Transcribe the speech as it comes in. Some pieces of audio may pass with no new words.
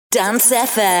Dance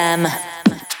FM.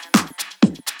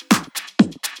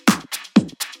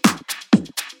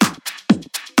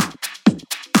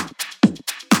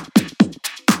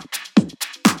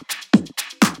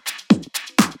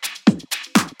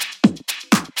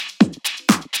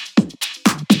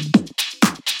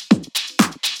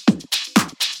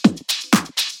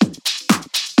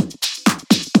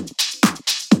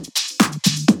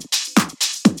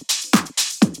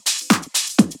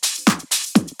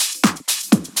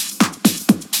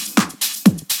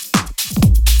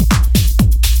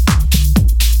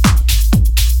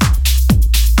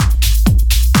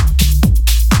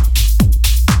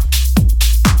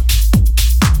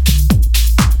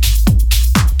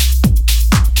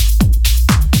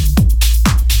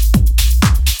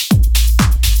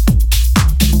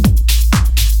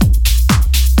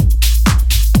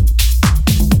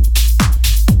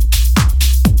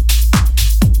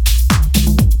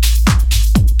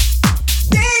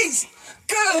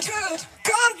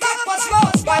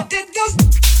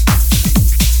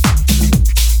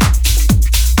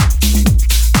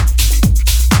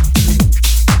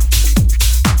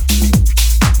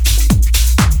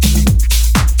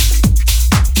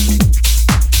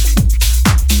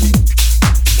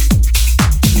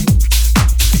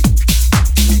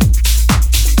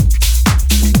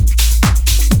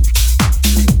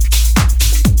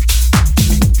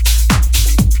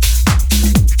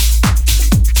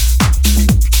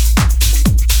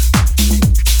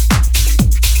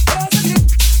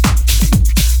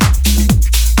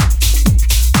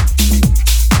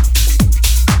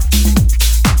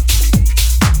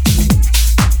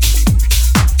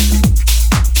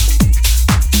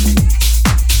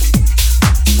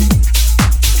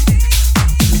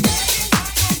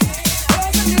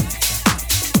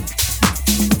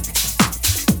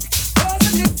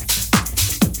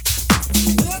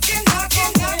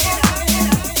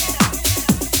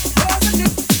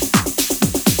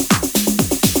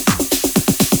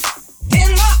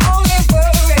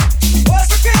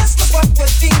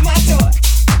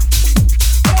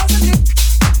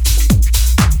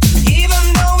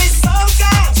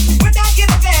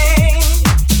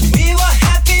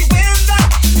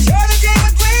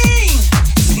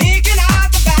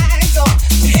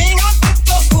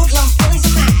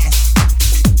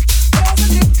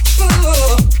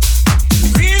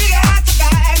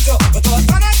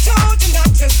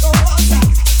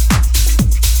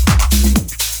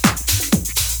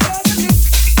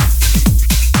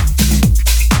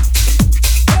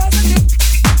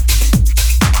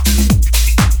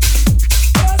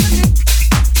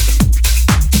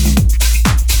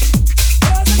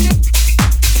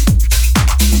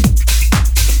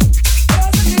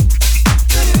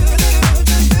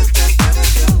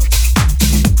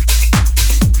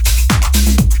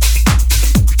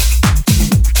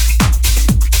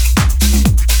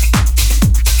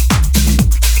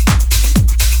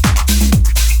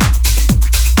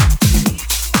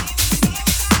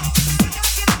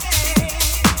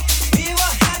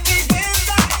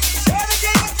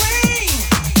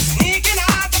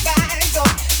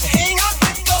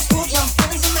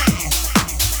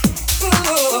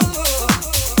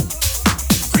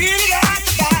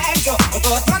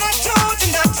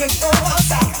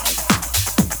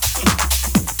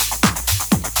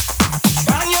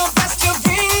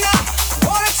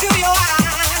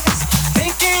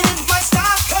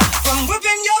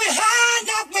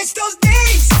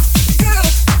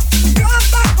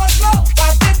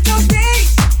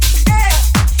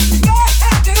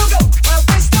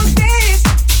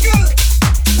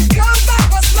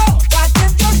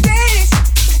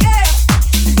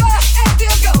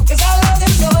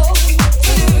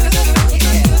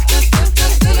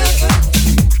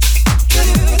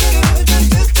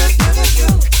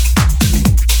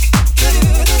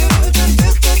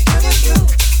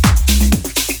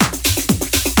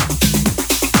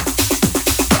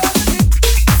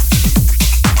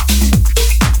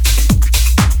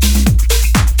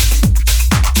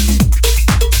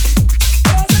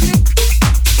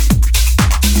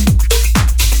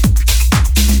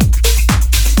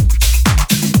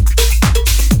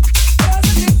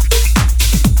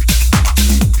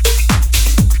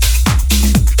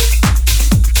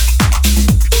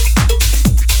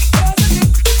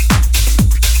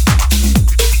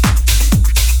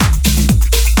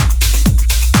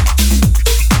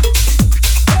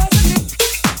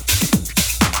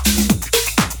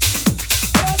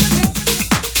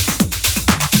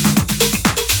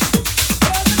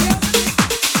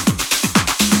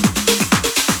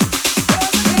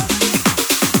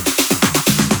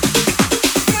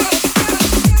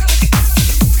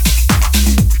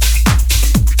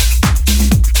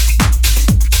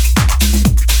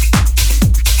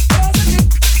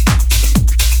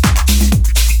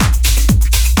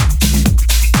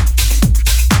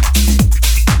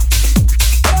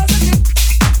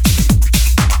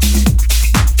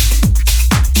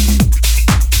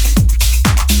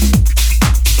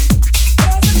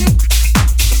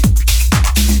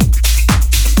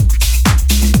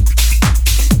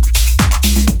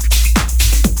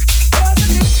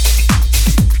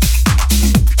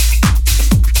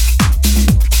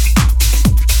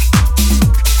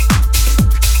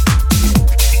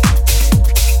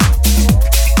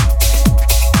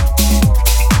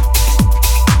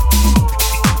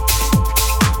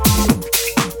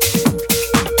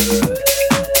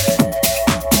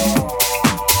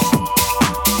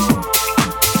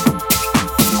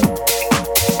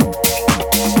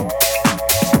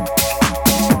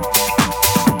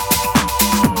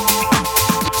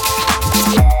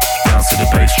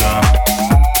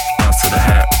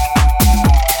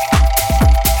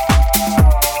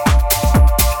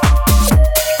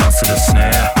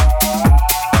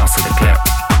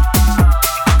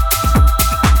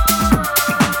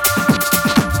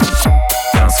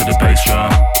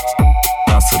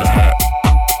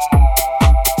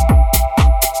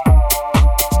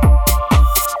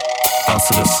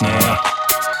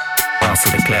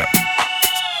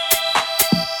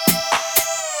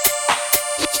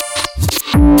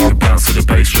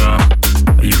 the bass drum,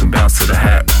 or you can bounce to the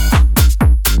hat.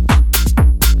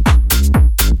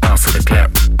 Bounce to the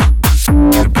clap.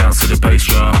 You can bounce to the bass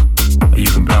drum, or you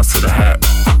can bounce to the hat.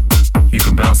 You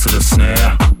can bounce to the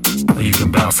snare, or you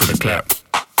can bounce to the clap.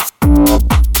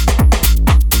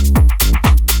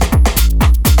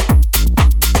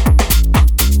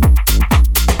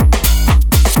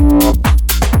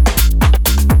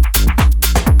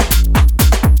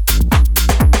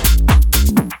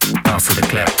 Bounce to the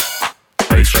clap.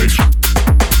 Bass, bass.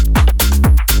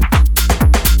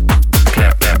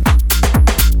 Clap, clap.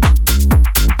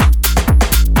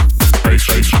 Bass,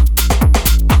 bass.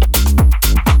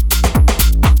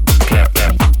 Clap,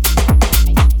 clap.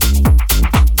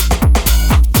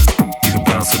 You can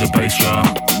bounce to the bass drum,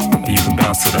 or you can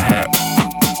bounce to the hat.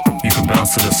 You can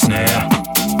bounce to the snare,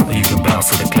 or you can bounce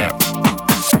to the clap.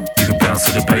 You can bounce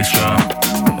to the bass drum,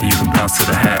 or you can bounce to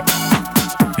the hat.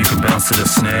 You can bounce to the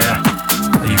snare,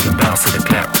 or you can bounce to the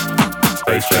clap.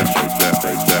 Bass, bass, bass, bass,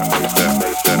 bass, bass, bass,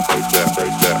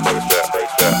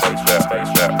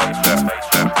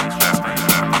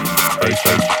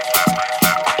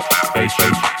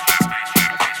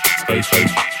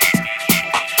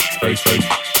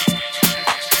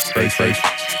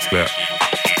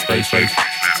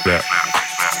 bass,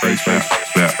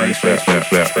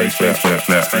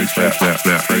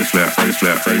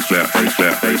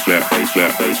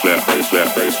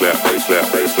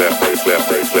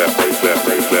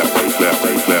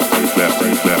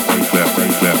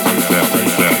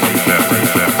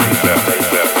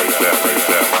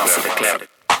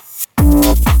 bass,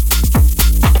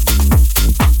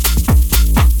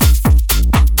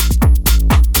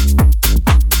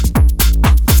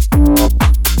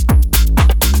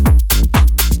 bass,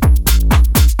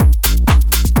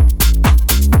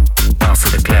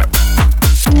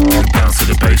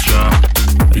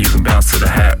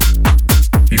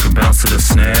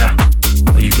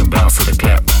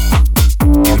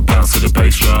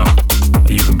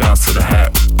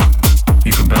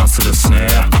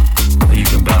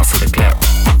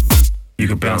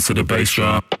 to the bass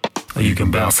drum, or you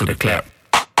can bounce to the clap.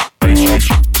 Bass, bass.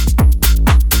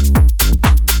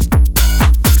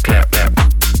 Clap, clap.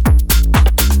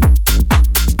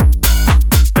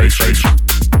 Bass, bass.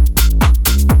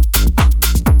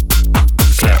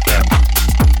 Clap, clap.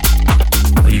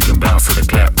 Or you can bounce to the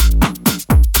clap.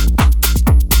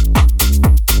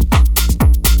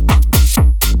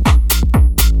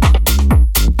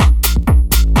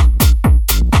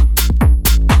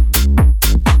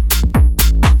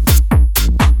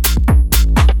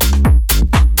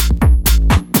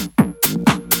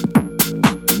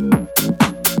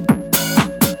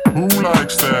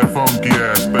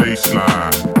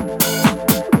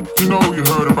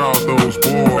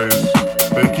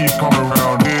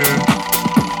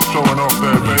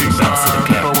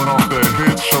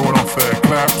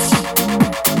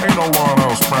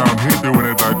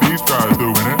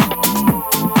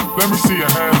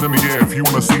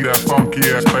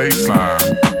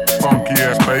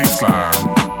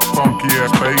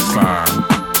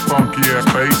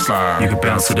 You can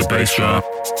bounce to the bass drum,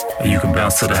 or you can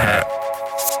bounce to the hat.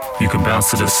 You can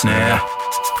bounce to the snare,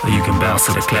 or you can bounce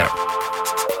to the clap.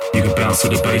 You can bounce to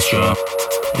the bass drum,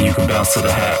 or you can bounce to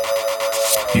the hat.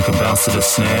 You can bounce to the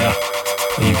snare,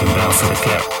 or you can bounce to the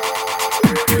clap.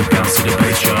 You can bounce to the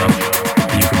bass drum,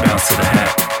 or you can bounce to the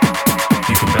hat.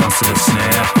 You can bounce to the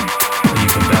snare, or you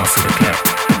can bounce to the clap.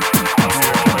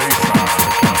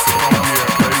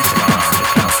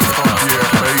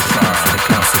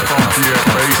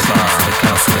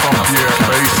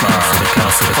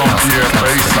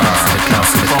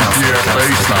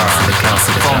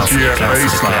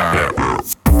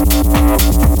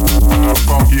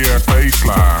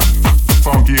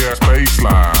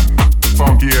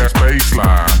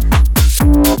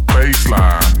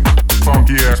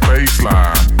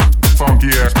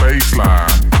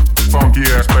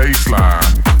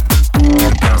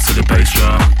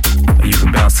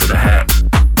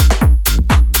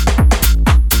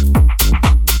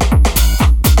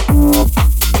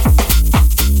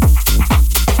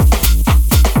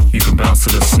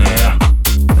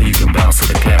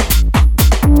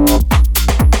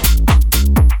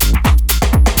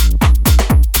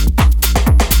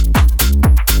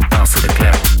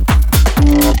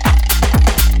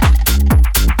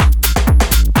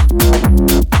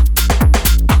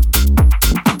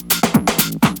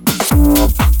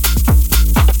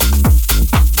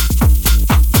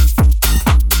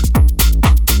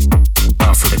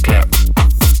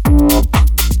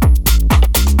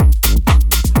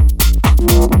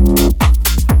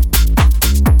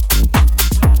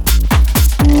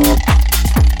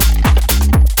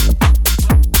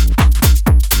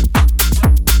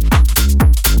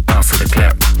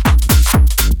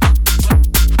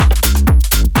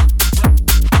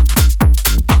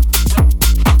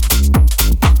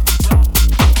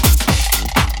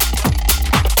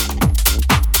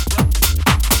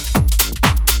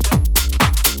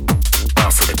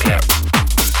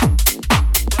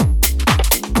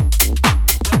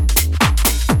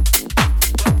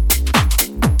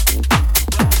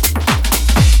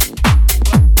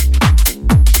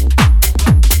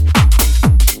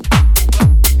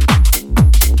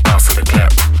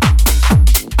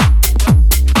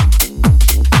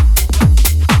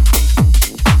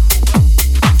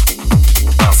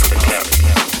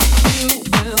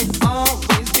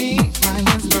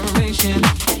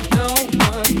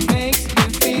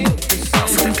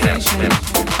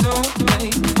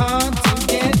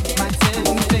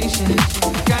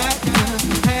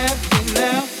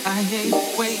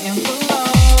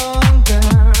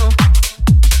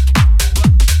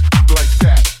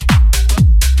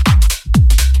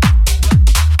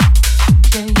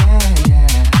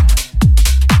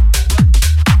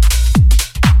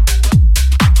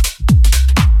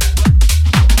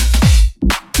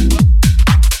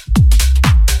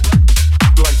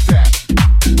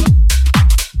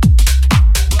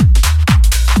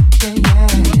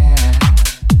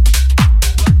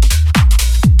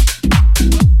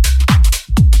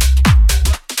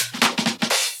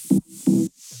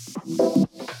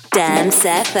 Dance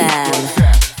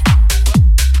FM.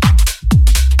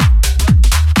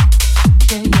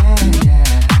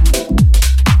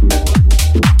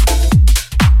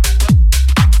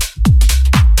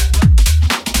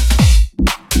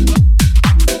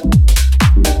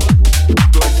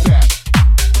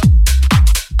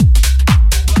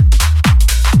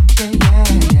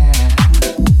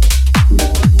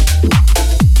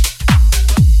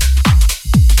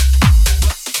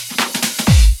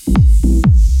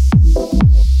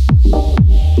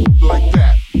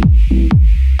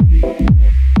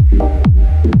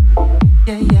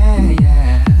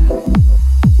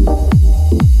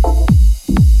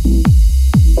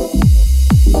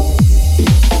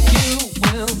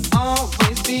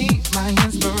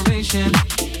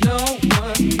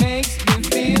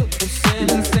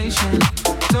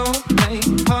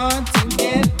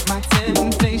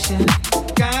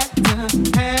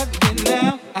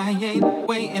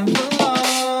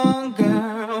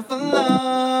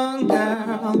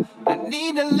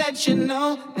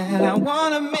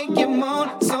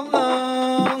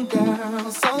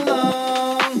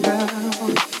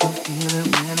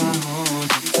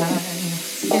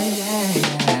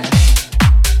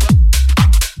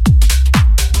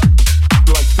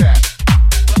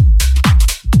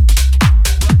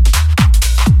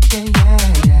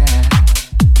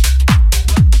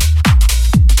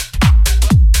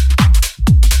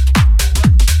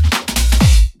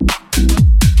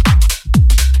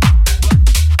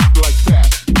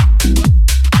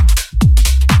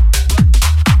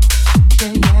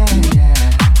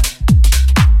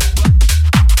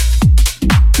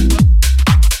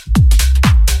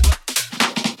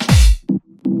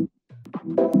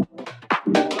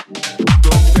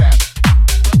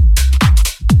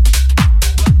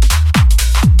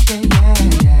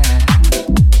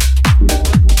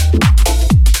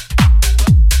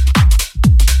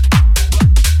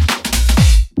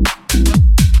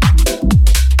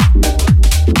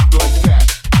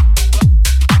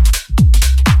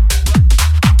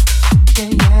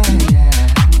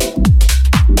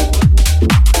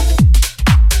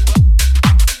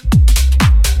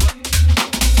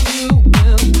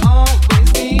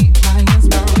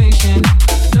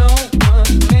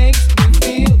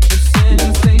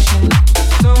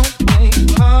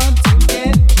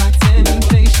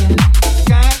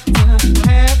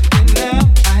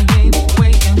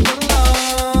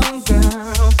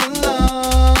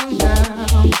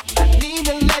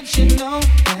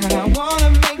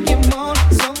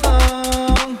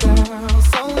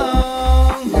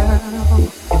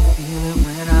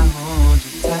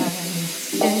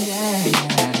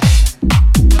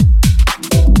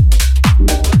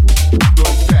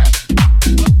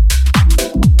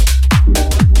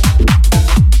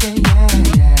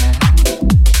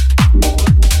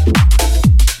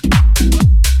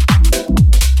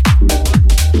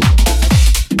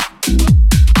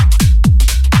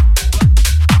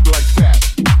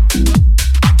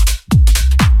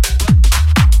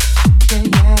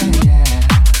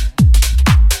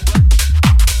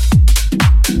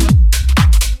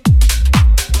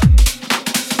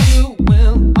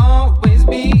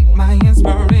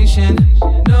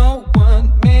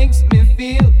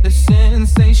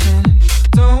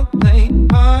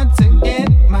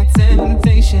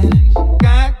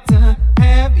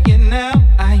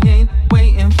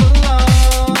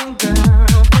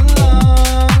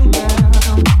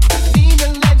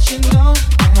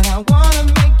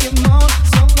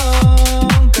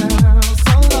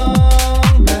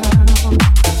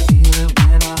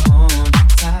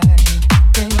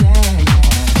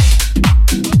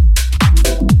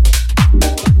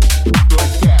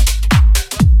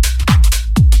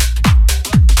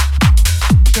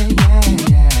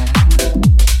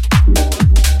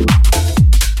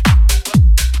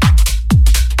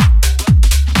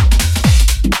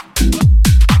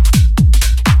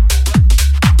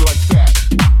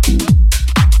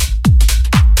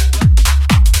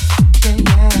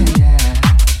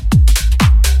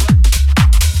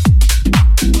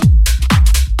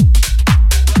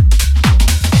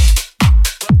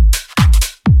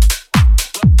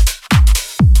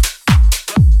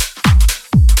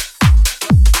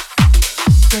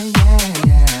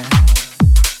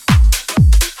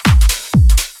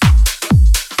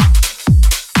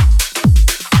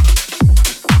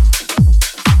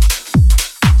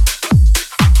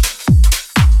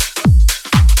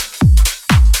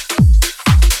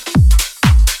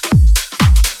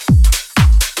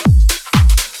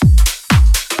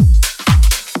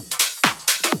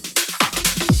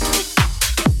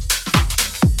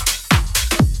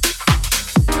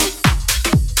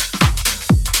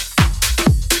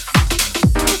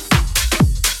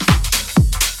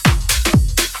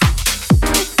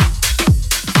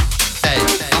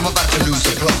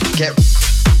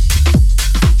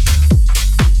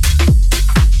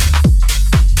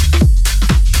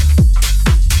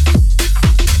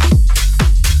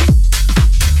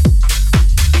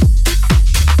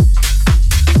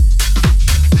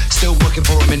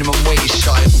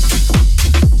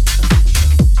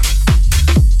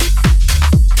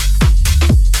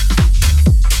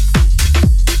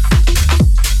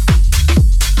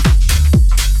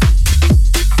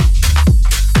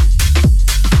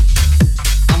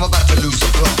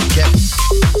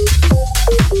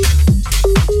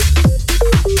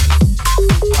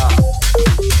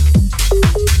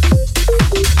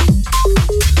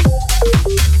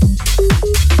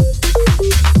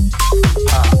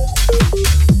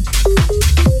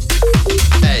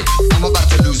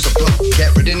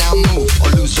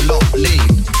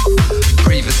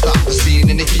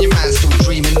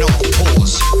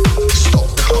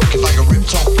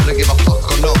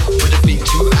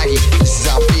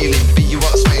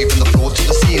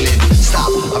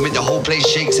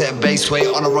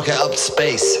 up to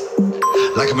space.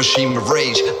 Like a machine with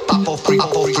rage. 5, 4, 3,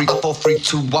 5, 4, 3, 5, 4, 3,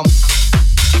 2, 1.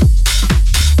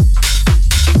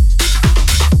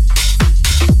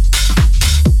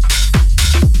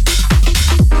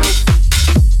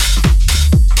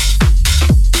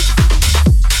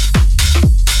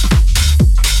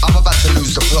 I'm about to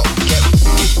lose the plot.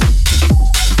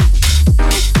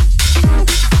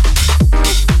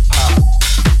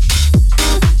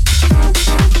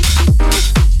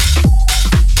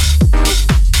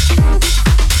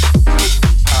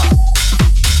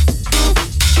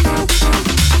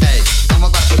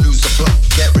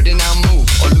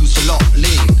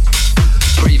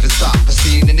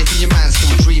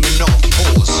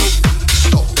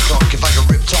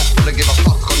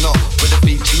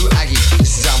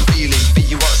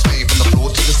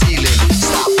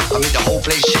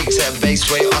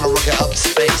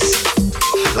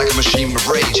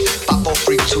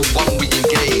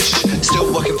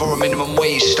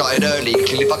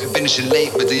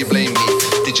 Late, but do you blame me?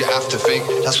 Did you have to think?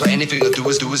 That's what anything I do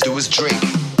is drink.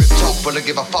 Rip top, will I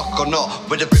give a fuck or not?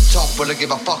 With a rip top, will I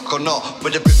give a fuck or not?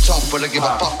 With a rip top, will I give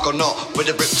a fuck or not? With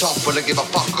a rip top, will I give a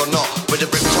fuck or not? With a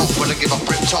rip top, will I give a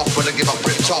rip top? Will I give a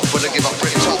rip top? Will I give a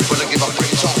rip top? Will I give a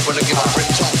rip top? Will I give a rip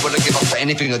top? Will I give a? For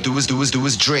anything I do is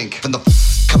drink. From the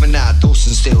coming out,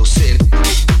 Dawson still sitting.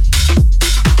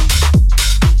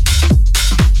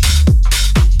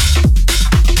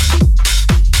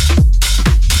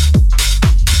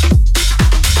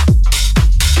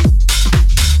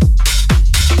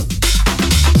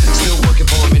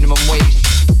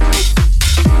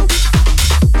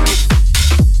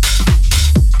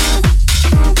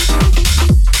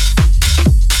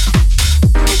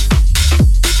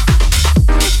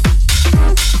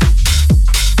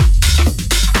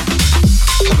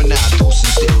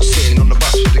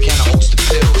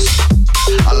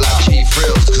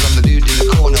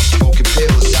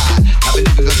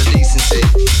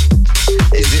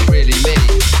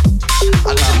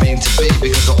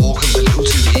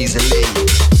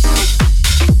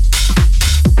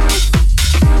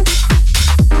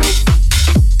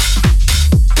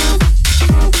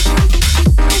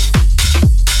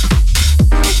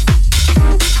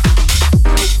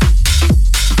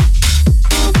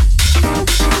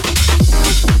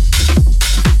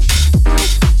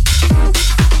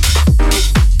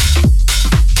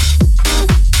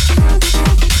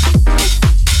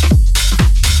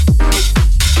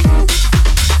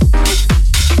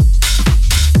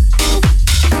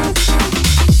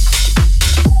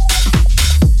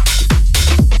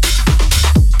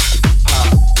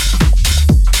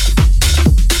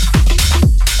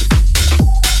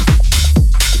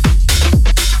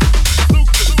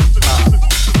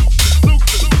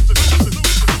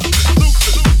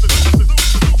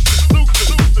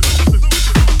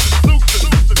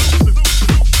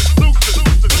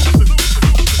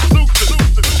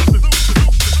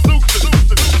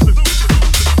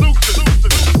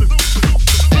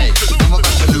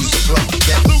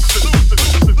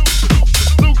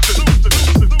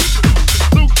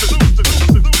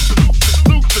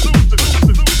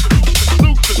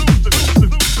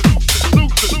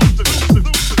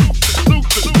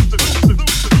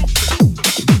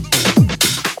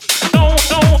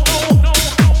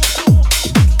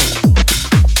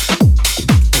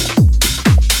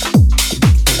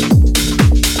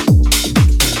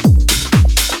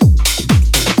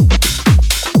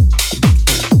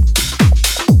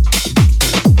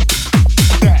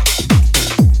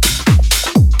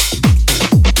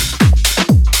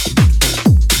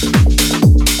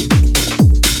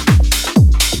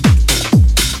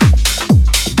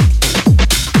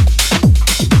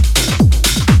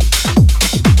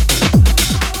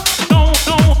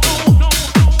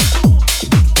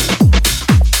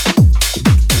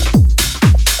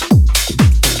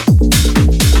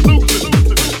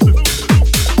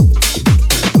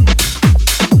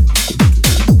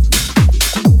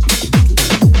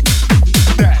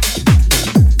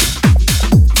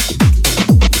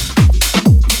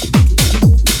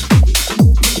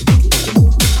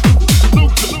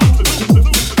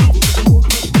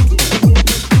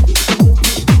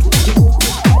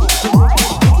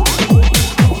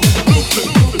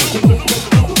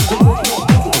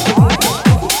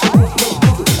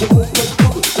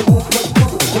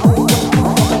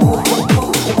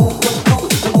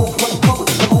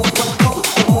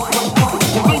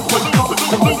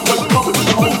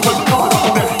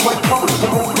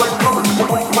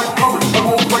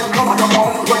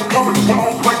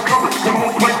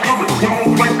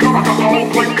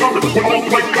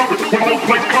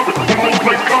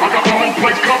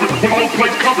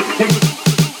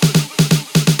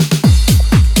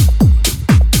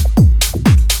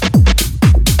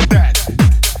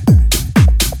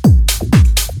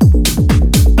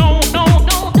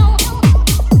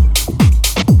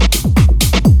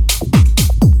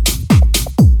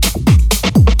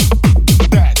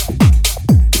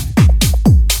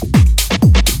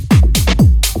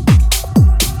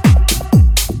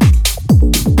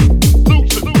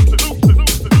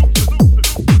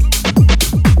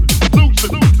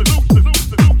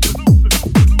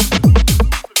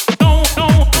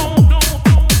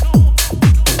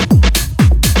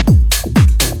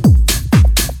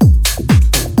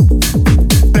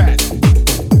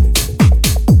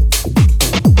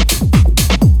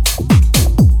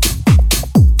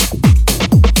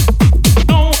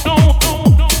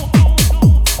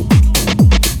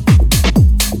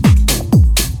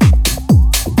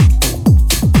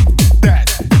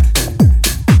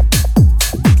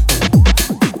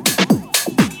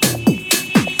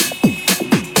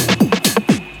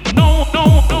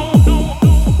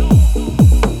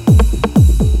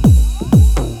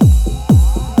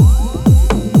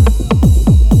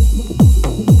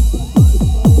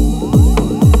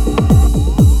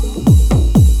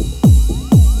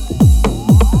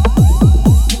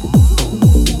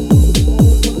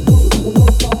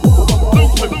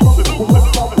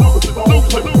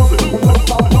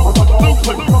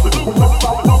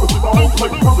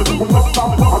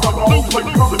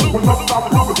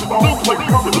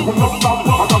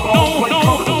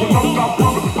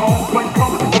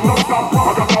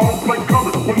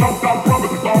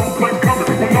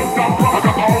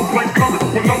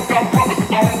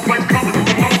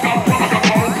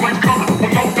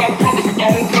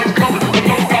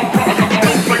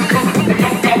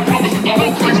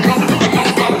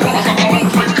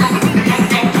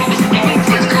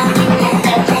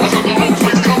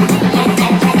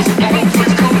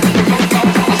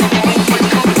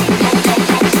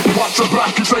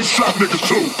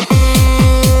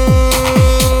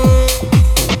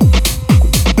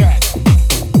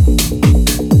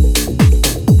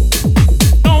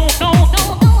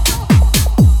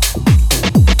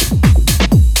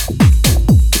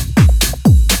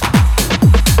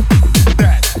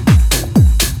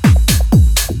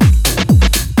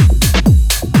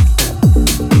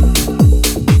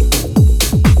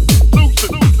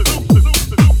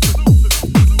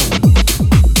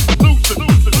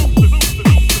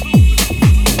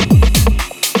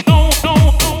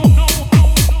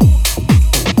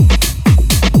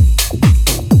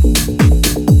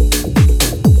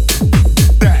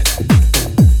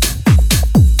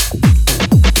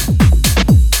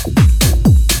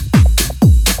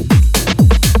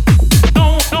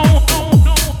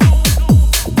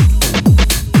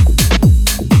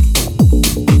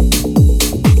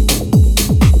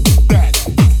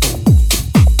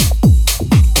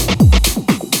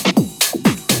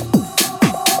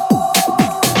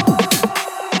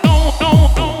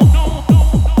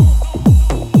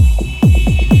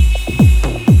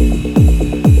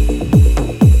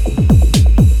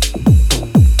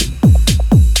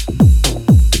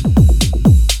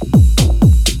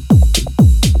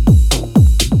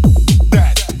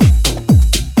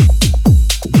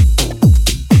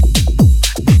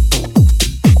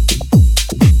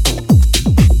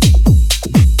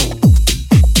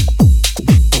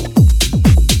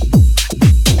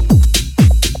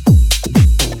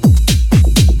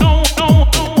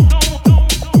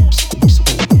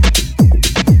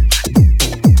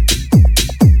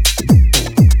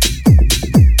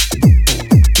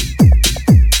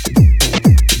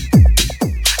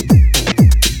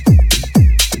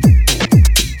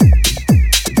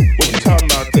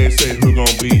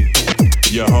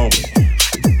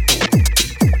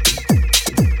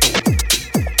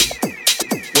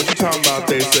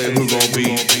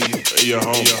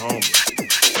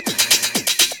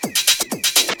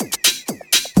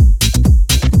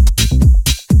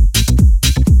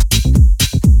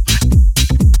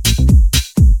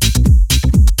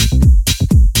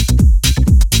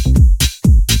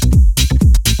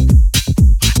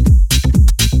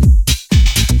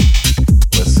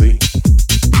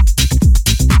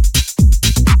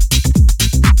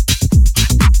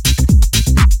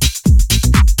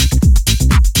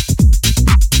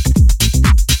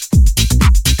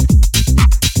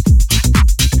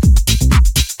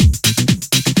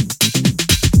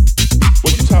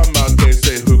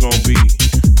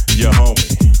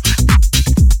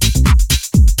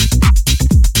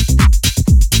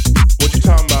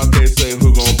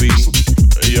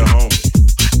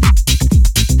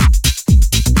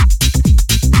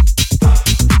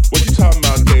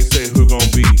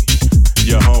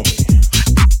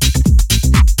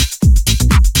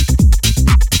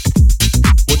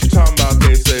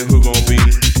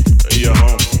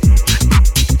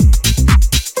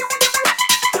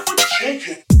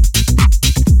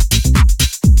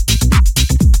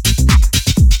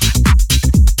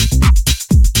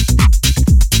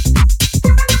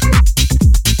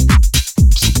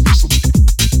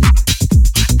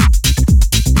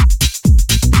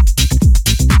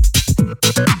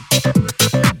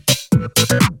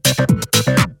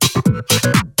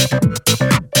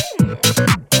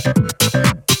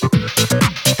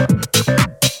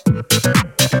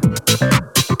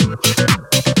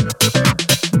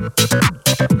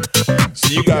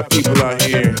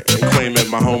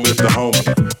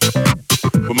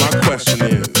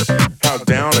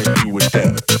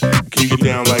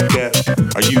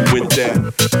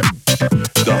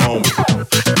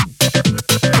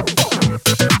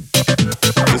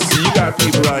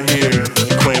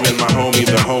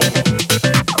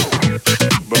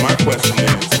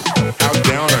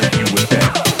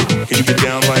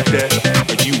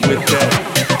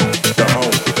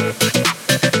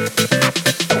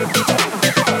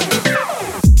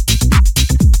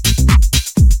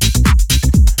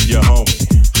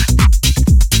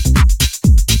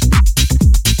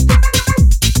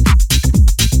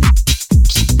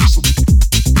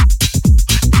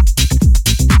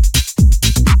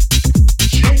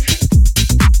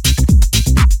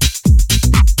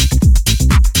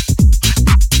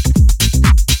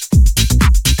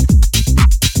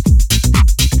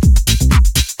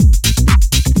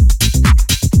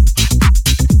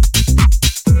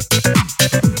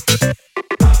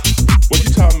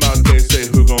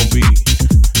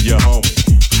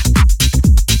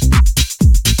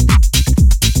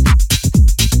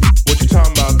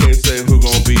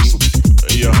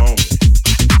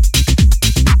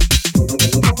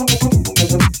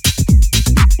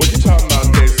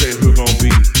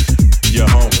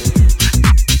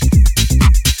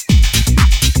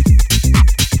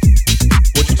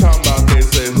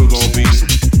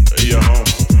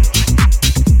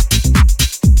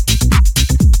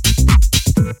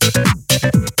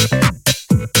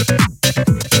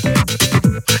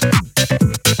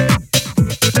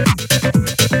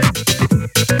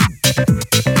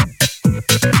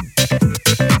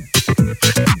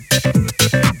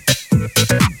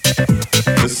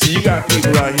 got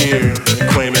people out here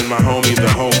claiming my homie the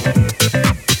homie.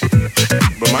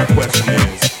 But my question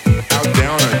is, how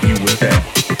down are you with that?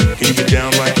 Can you get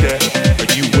down like that?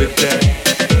 Are you with that?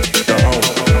 The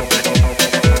homie.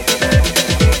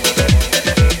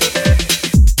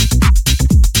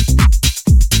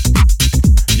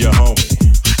 Your homie.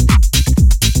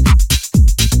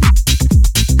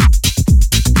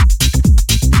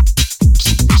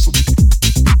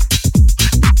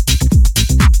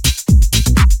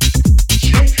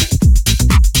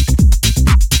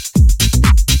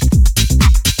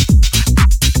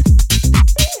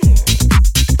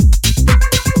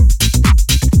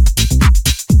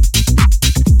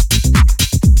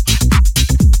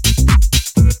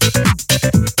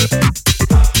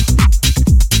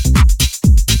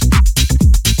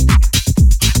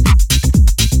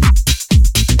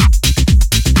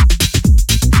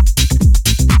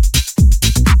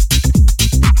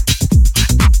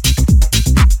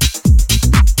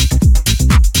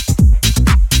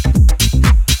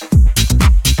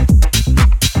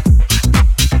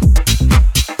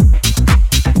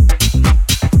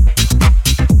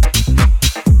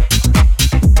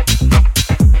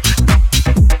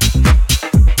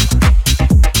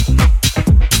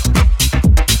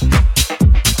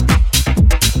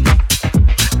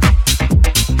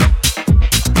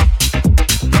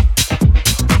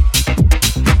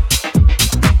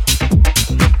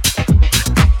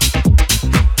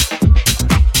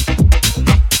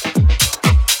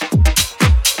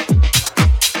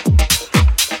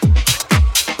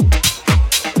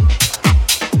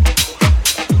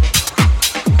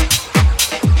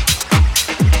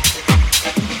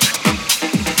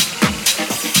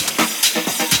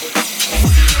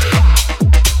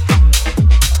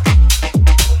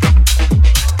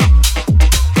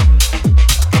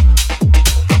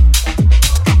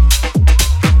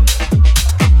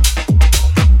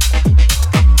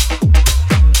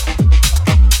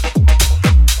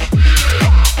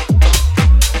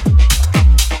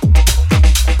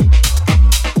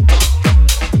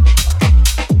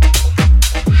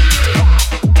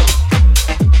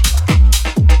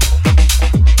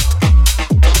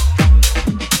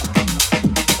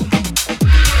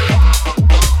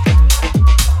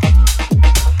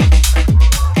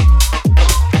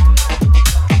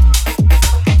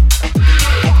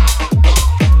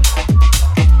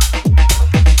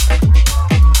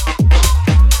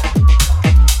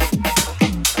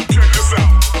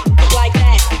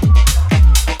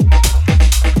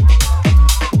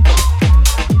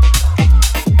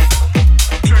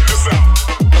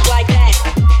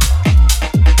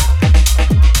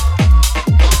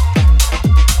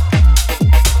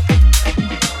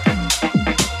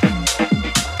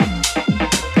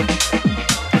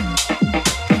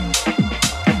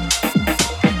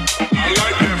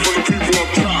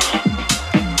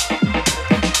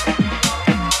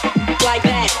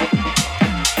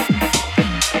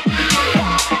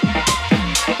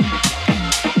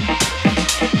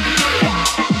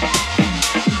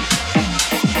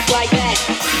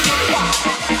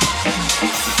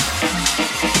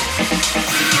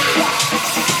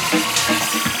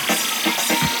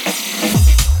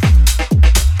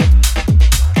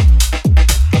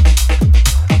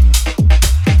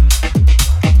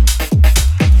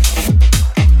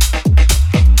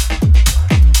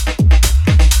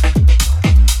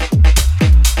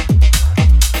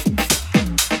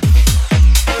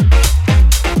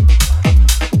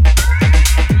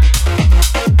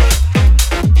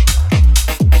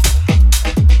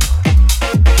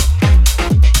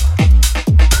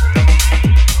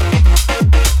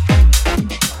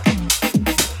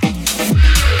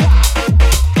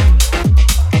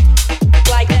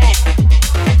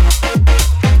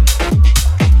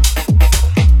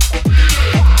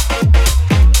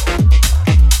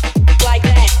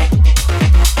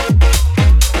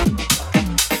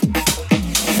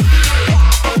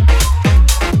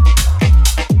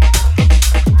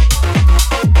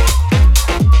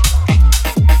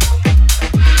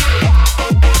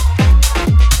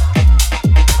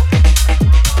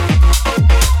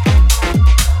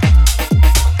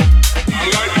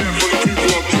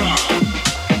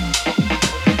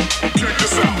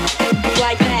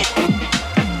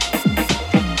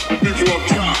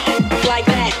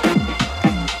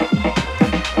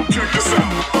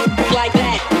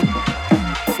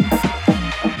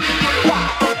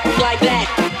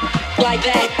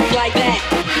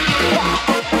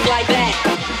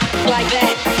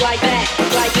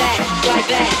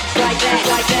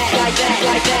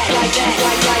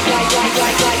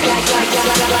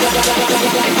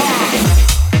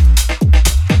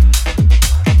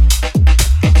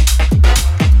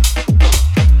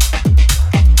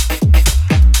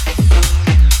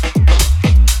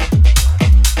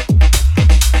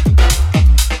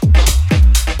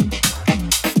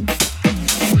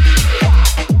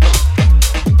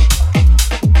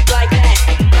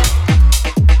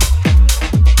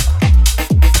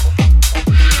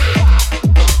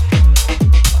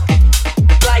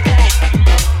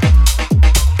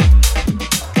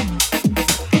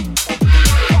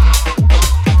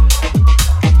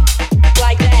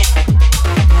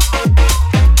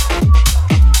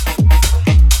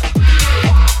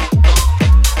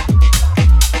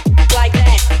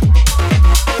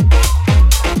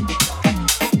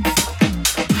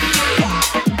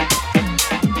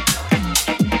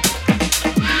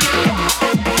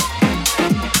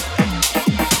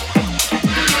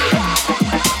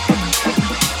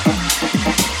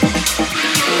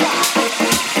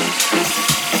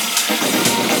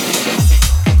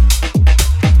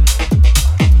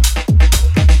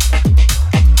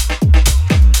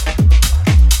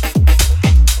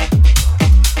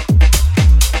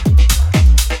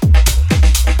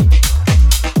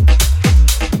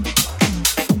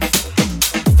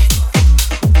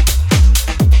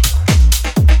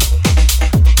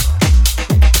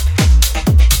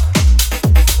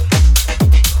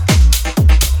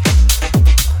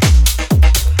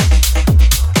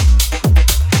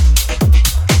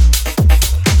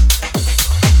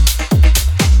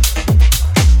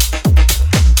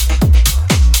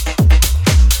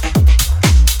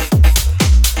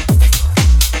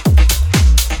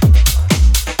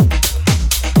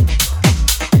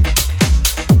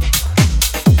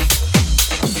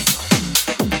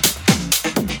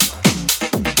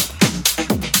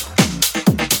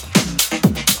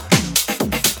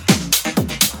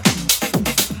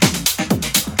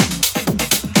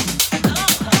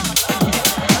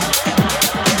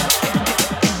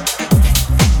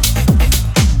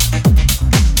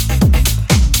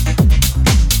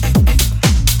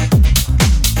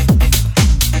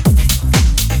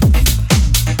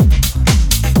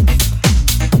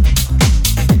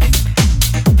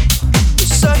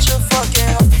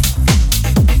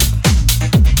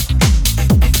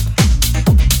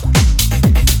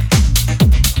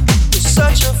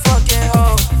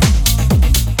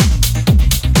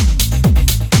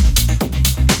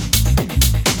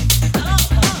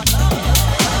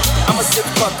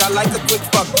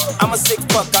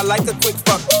 like a quick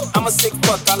fuck. I'm a sick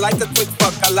fuck, I like a quick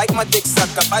fuck. I like my dick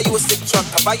suck. I buy you a sick truck,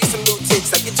 I buy you some new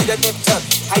tits. I get you that nip tuck.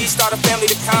 How you start a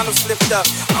family, the condom slipped up.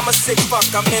 I'm a sick fuck,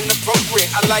 I'm inappropriate.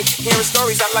 I like hearing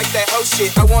stories, I like that whole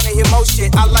shit. I wanna hear more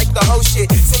shit, I like the whole shit.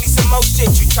 Send me some more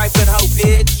shit, you trifling hoe,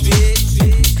 bitch.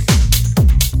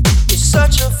 You're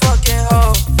such a fucking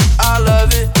hoe, I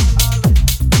love it.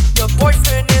 Your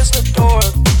boyfriend is a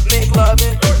dork, make love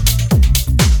it.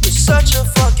 You're such a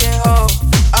fucking hoe,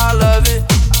 I love it.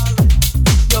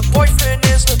 Your boyfriend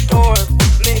is a dork,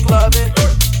 make love it.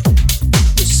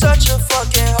 You're such a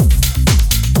fucking hoe.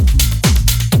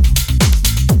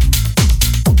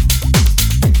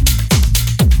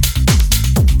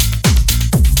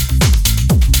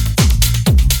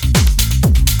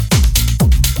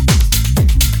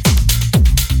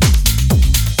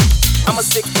 I'm a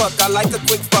sick fuck, I like a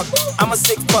quick fuck. I'm a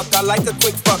sick fuck, I like a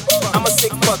quick fuck. I'm a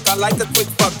sick fuck, I like a quick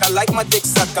fuck. I like my dick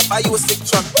suck, I buy you a sick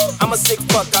truck. I'm a sick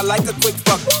fuck, I like a quick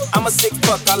fuck. I'm a sick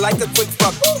fuck, I like a quick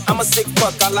fuck. I'm a sick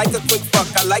fuck, I like a quick fuck.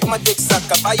 I like my dick suck,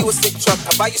 I buy you a sick truck.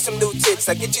 I buy you some new tits,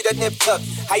 I get you that nip tuck.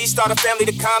 How you start a family,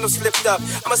 the condom slipped up.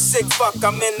 I'm a sick fuck,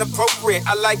 I'm inappropriate.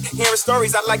 I like hearing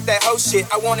stories, I like that whole shit.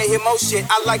 I wanna hear more shit,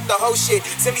 I like the whole shit.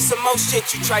 Send me some more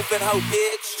shit, you trifling hoe,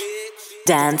 bitch.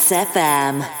 Dance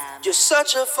FM. You're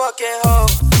such a fucking hoe,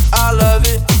 I love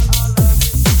it.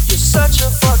 You're such a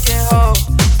fucking hoe,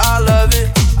 I love it.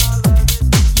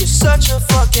 You're such a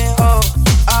fucking hoe,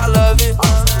 I love it.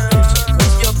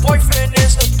 Your boyfriend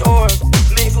is a dork,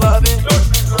 make love it.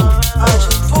 I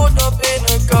just pulled up in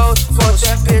a ghost, fucked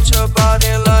that bitch up out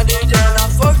in London. Then I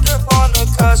fucked up on her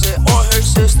cousin or her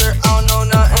sister, I don't know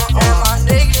nothing. And my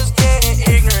niggas getting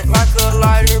ignorant, like a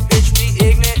lighter, bitch, we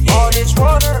ignorant. All this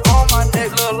water on my neck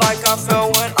look like I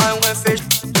fell when I went fish.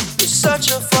 You're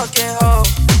such a fucking hoe,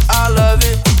 I love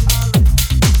it.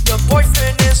 Your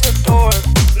boyfriend is a dork,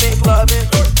 make love it.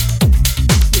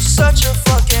 You're such a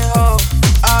fucking hoe,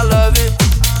 I love it.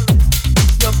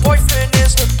 Your boyfriend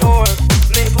is a dork,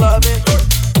 make love it.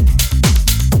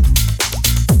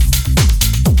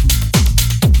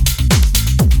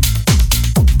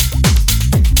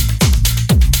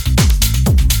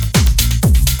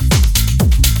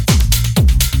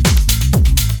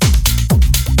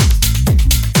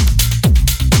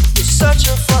 Such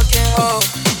a fucking hoe,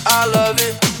 I love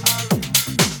it.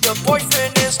 Your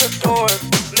boyfriend is a dork,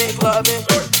 make love it.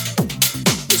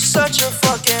 You're such a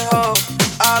fucking hoe,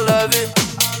 I love it.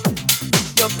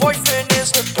 Your boyfriend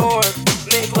is a dork,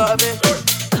 make love it.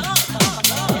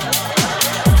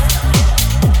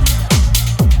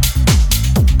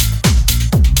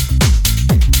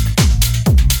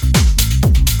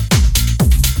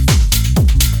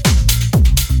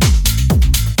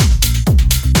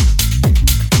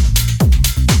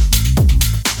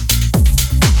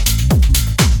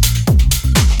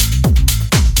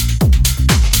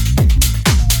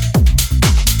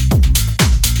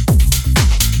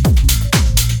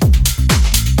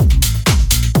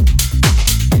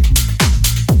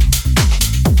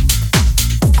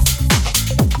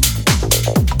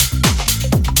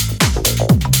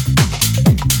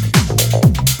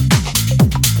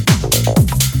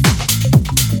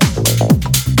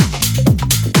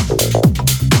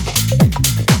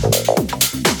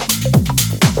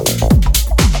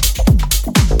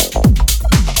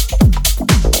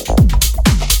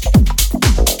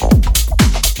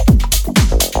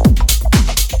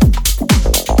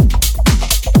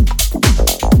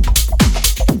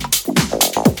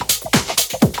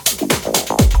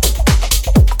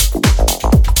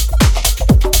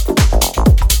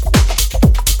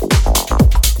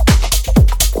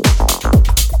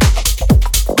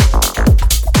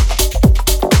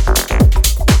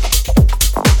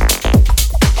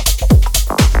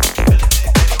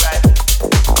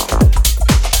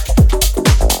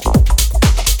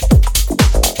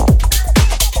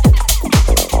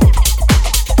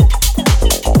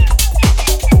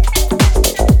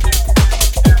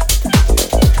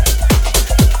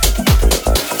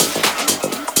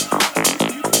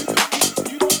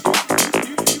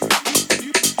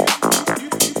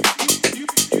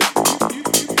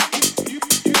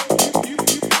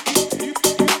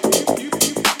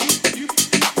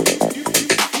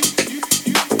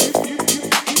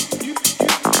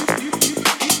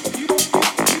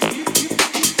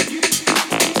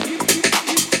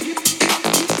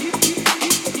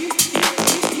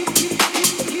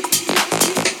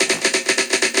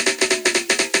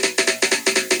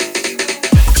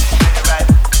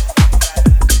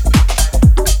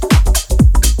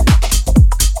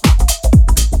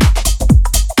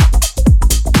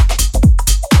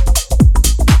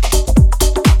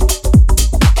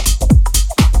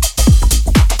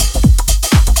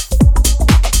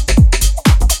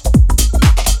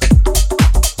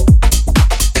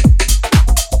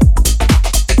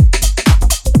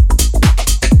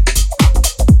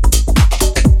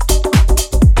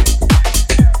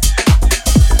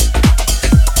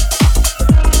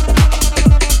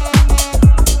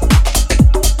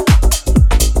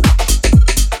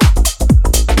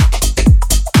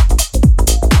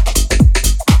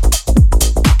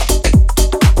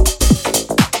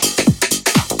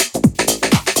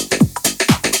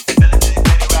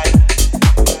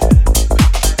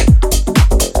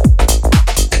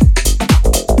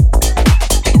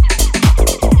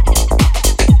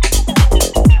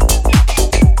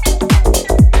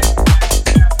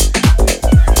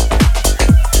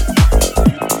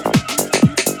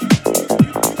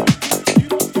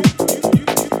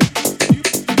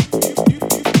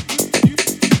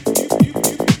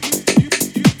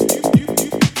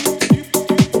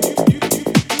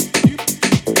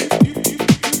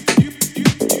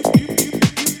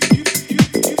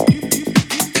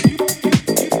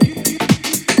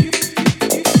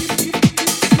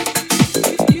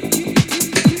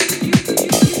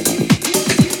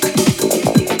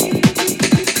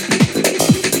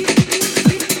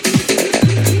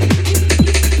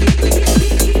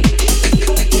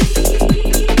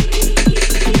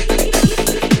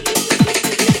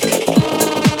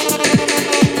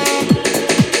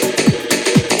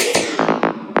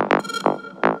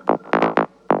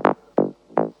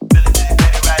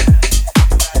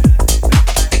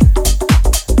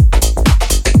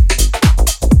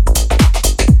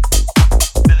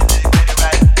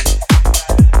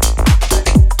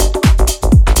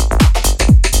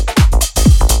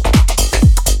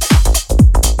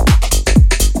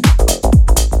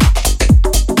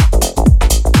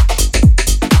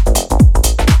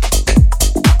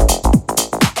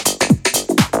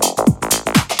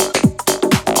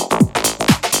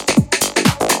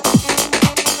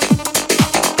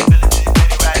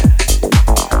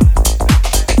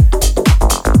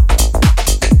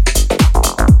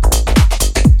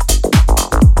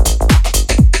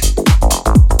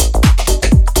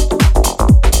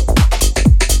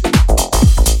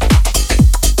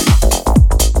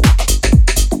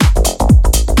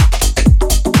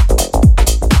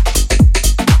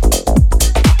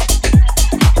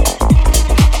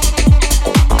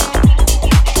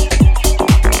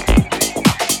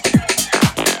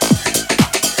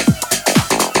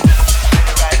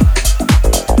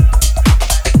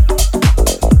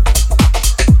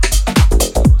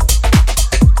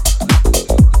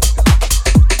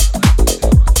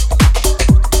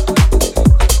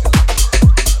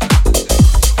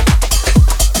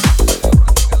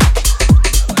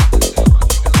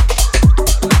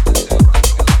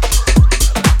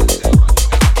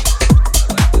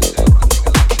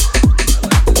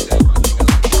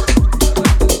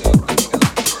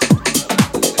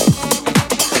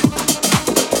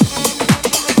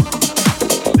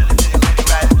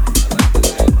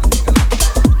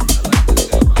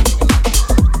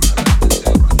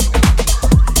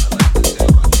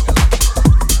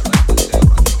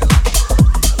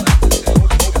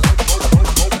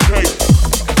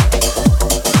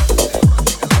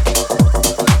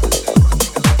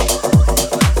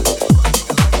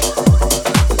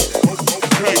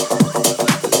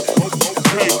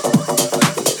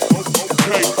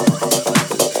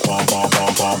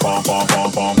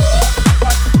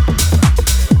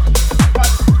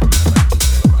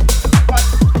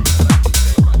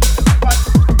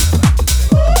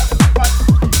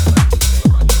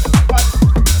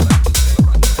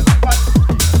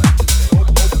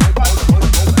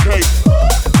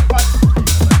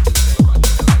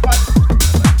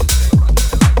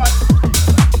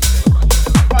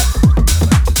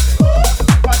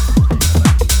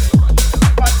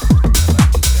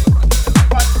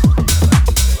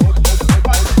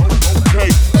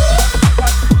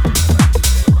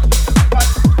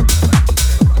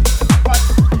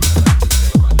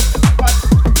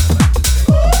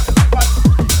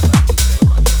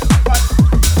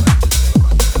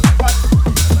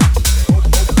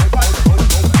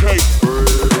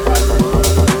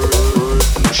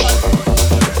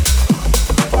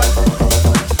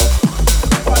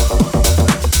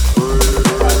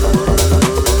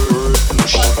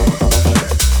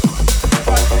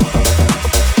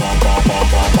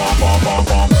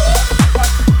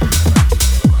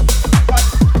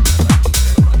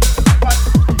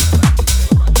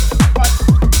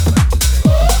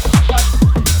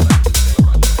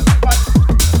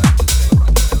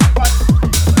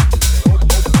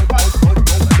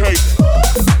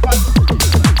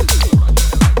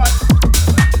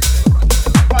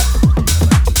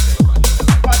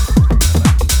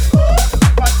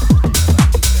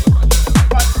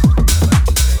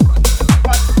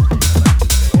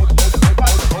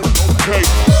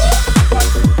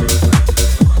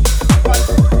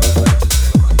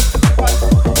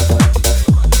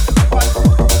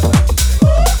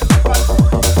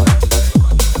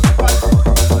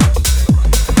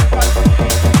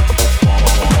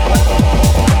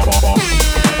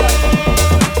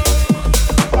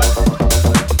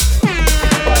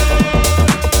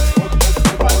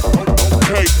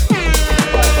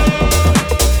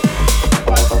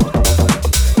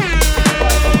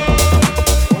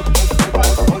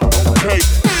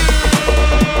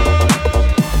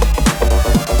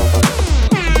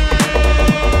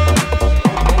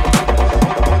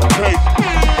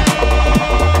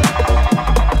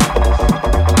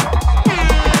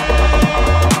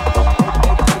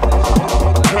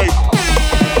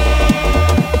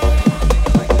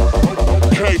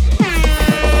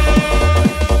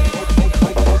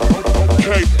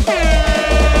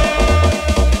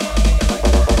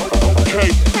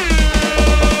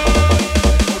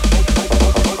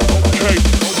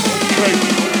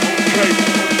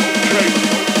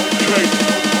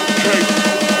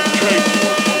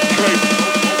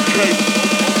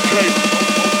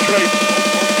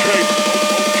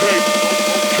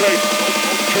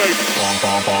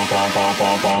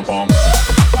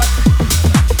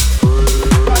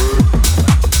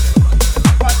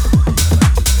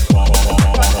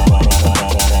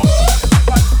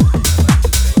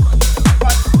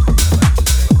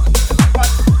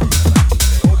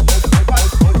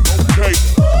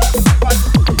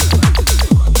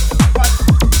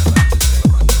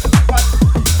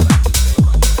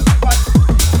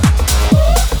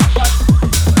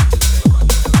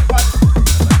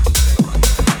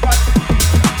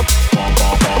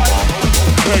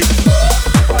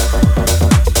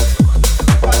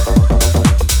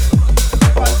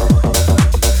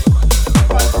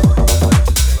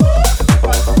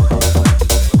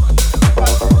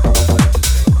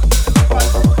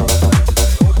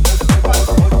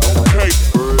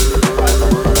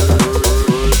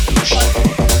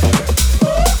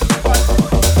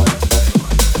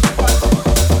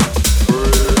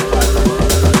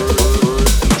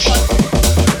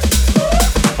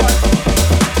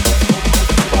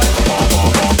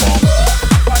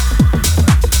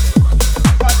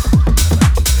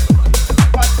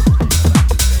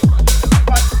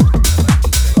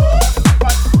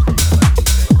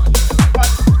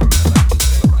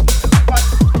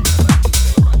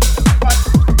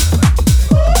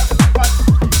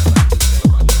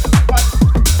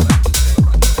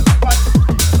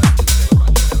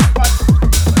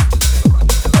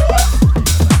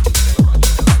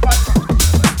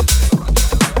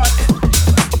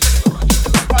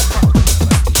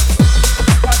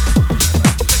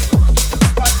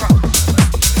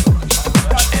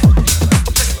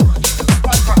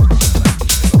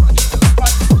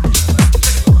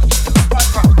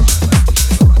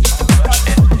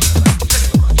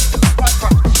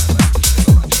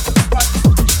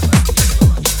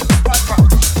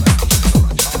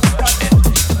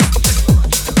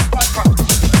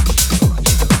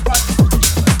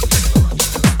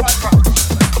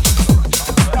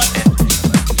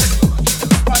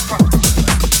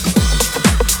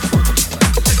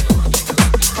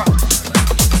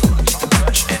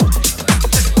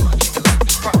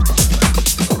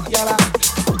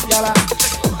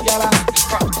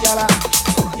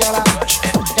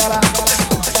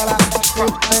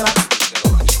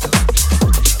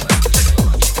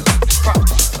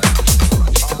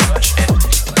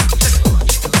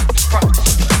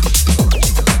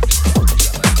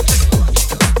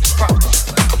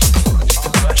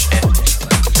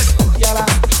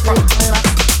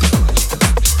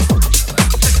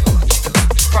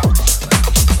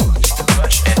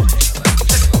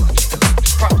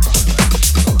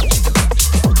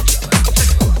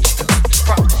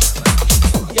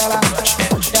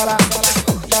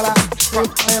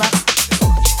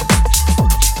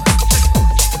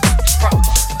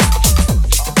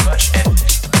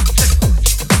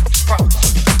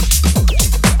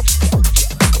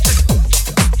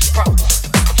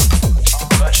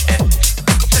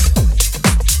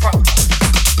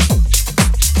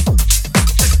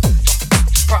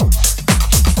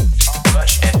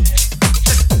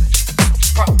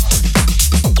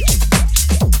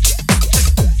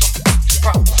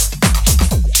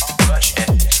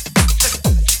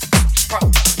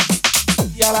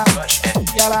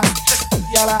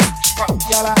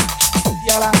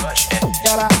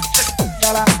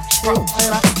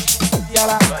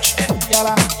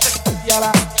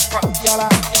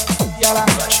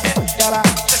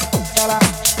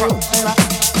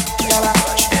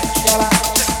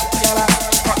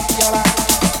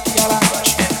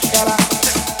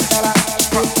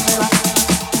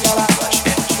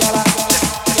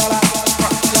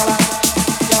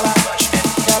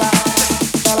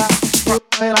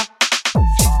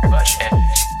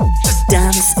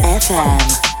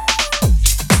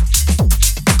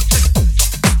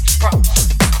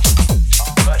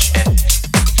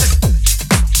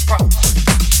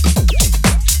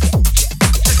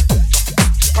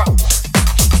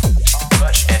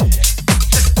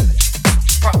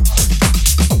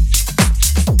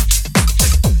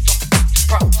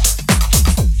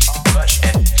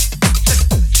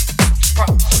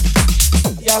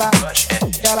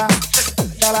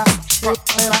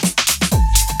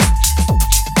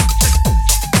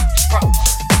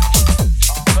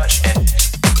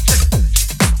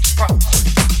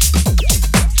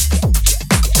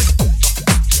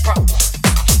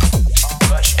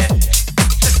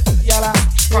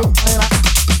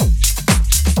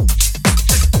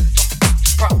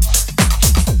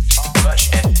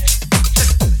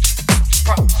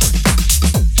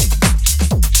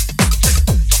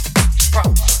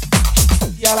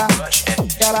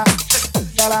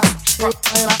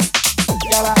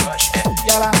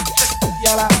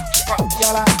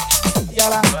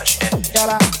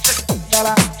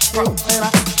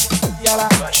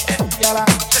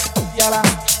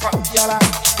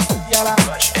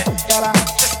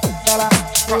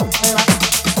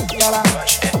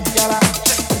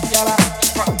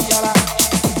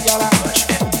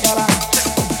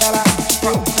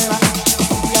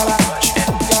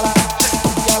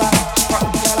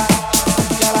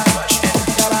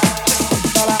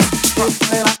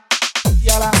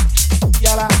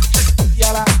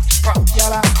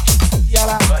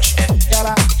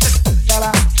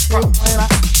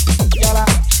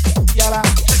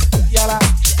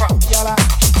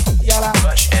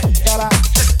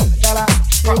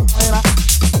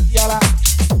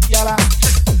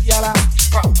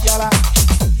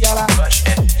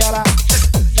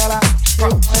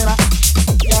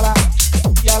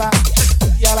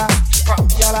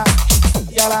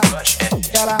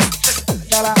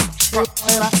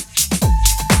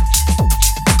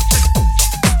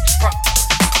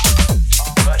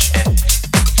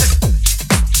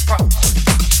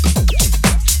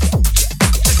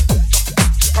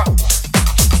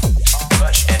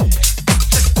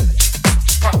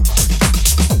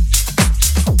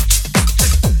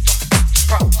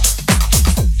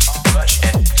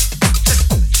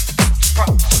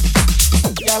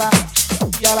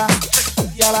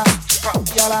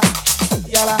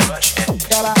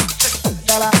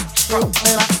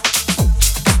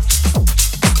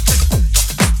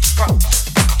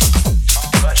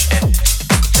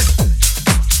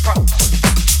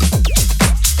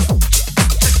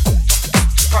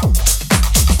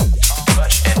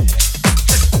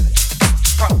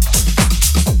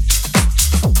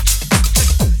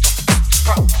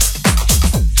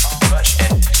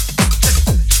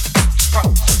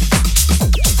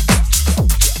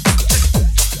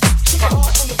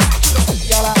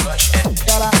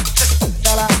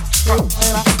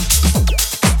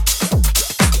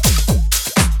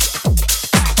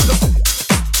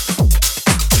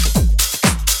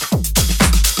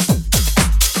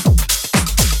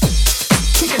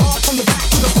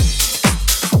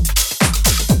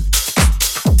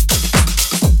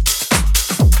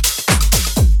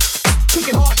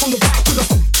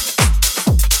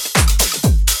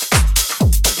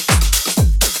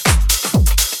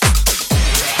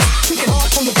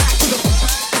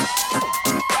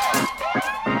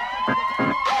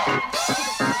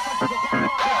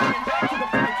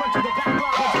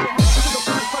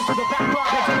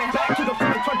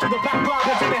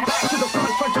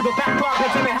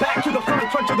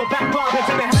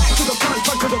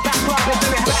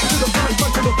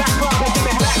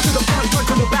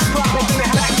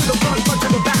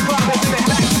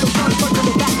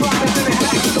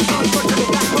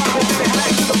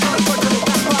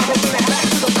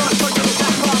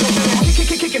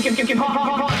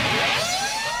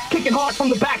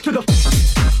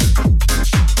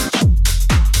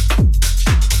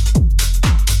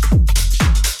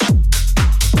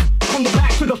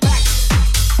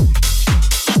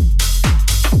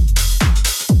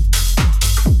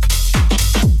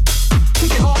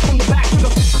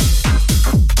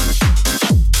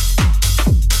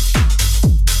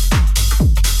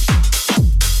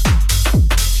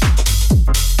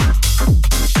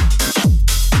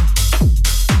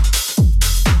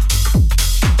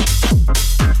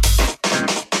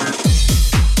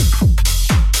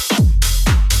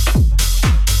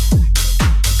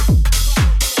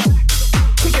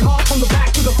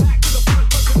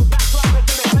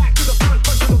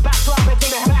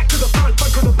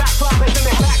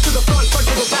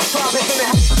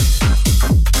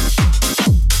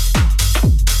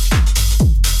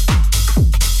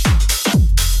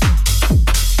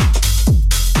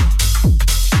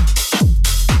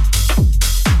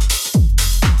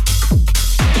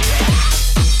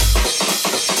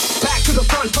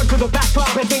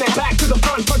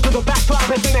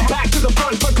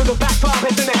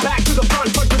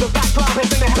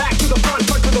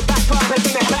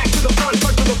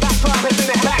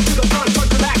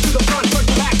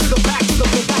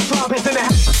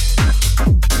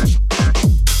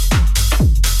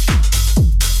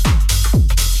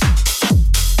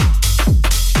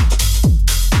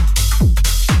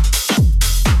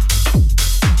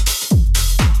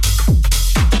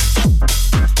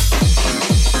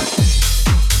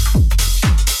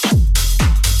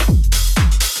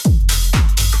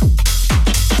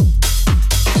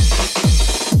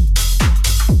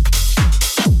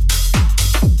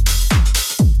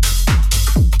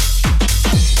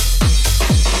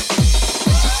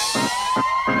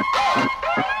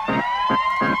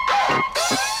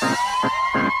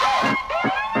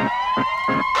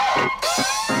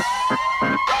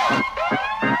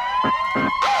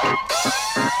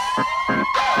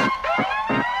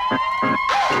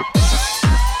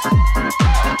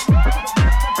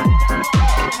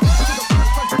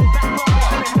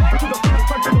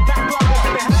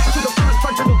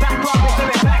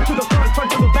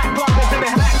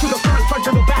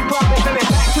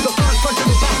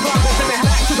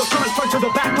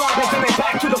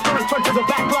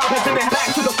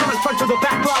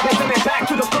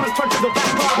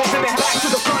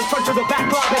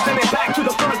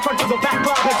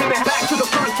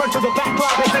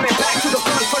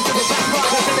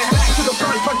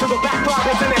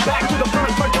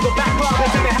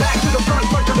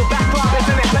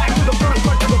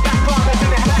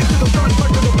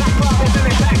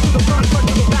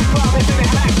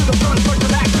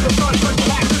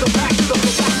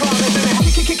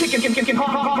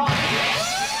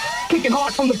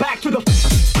 hard from the back to the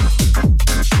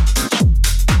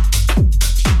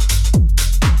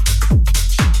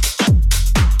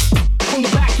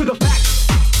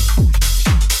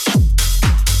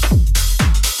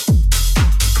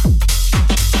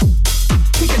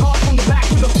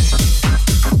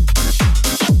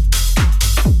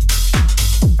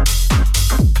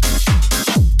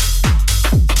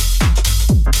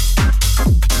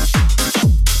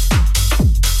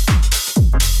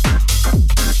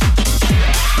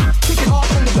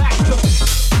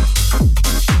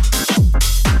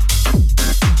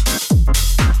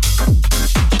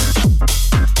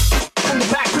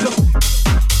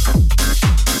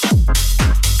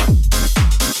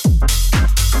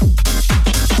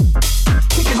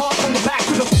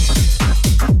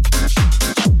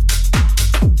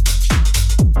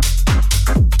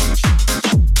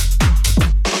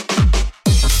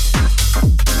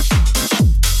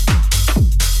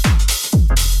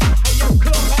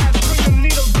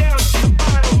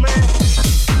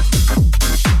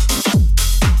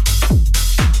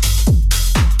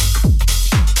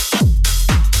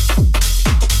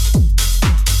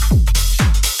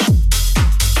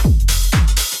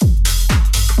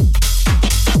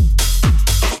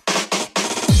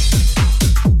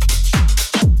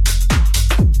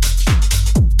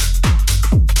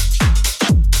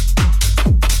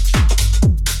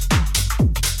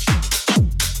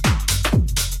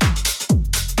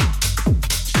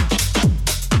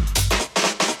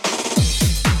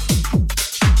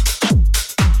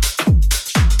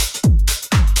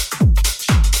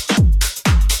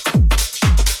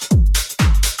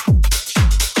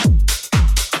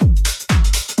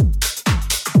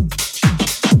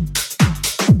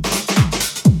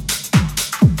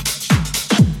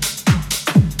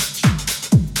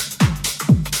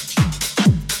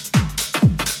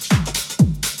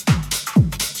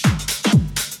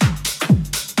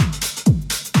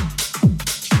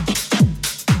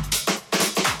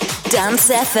Dance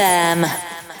FM.